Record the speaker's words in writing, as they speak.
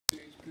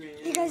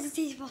guys, it's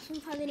Daisy Ball from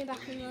Five Minute Back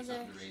from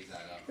another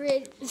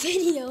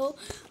video.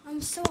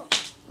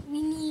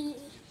 We need,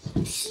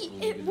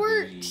 it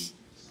works.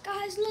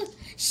 Guys, look,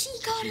 she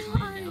got it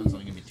on. It's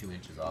only going to be 2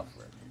 inches off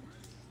for it.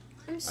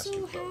 I'm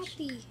so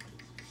happy.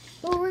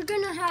 But we're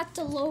going to have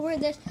to lower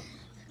this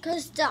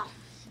because the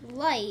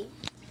light.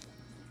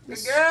 Good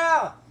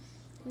girl!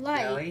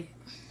 Light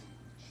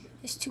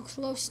is too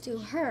close to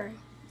her.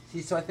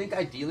 See, so I think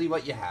ideally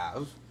what you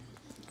have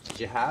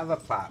a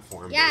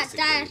platform. Yeah, basically.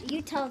 Dad,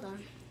 you tell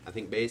them. I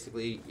think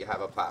basically you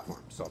have a platform.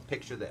 So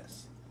picture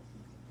this.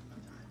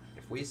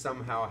 If we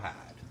somehow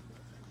had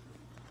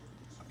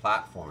a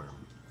platform.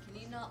 Can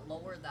you not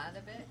lower that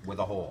a bit? With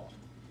a hole.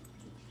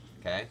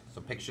 Okay? So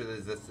picture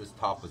this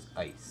top was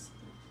ice.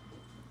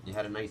 You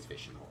had an ice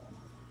fishing hole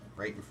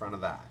right in front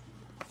of that.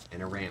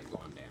 And a ramp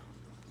going down.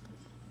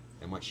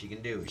 And what she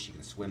can do is she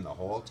can swim the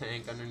whole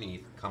tank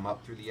underneath, come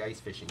up through the ice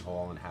fishing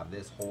hole, and have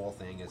this whole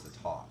thing as a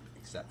top,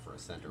 except for a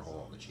center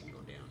hole that she can go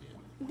down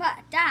in. But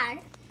Dad,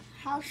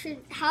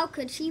 how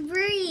could she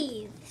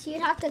breathe? She'd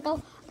have to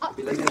go up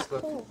Be to like the this,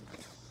 look. hole.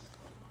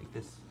 Like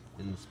this,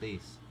 in the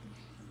space.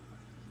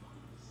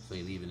 So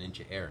you leave an inch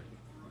of air.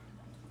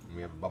 And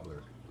we have a bubbler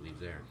that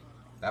leaves air.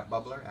 That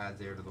bubbler adds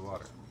air to the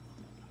water.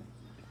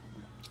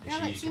 Yeah,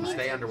 And but she can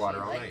stay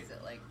underwater all night.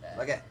 It like that.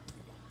 Look at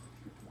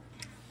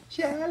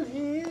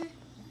Shelly.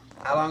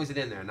 How long is it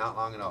in there? Not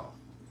long at all.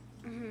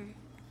 And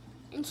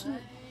I don't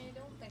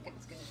think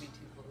it's going to be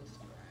too close to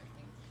her. I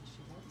think she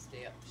won't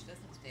stay up. She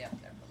doesn't stay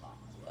up there for long.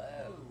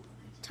 Whoa.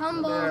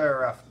 tumble. A bit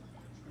rough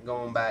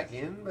going back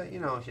in, but you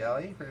know,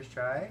 Shelly, first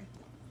try.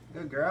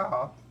 Good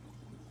girl.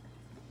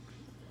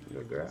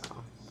 Good girl.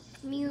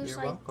 Mew's You're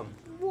like, welcome.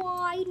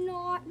 why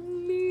not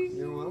me?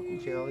 You're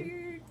welcome,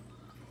 Shelly.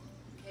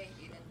 Okay,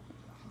 Eden.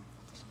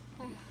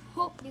 I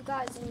hope you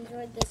guys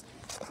enjoyed this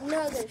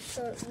another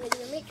short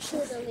video. Make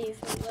sure to leave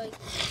a like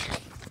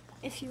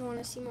if you want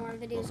to see more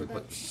videos Also about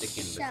put the stick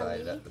in beside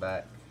it Shelly. at the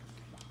back.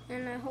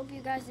 And I hope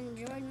you guys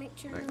enjoyed. Make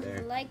sure Right to there.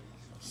 like,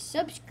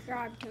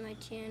 subscribe to my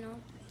channel.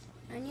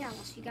 And yeah,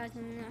 we'll see you guys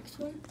in the next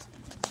one.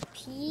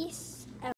 Peace.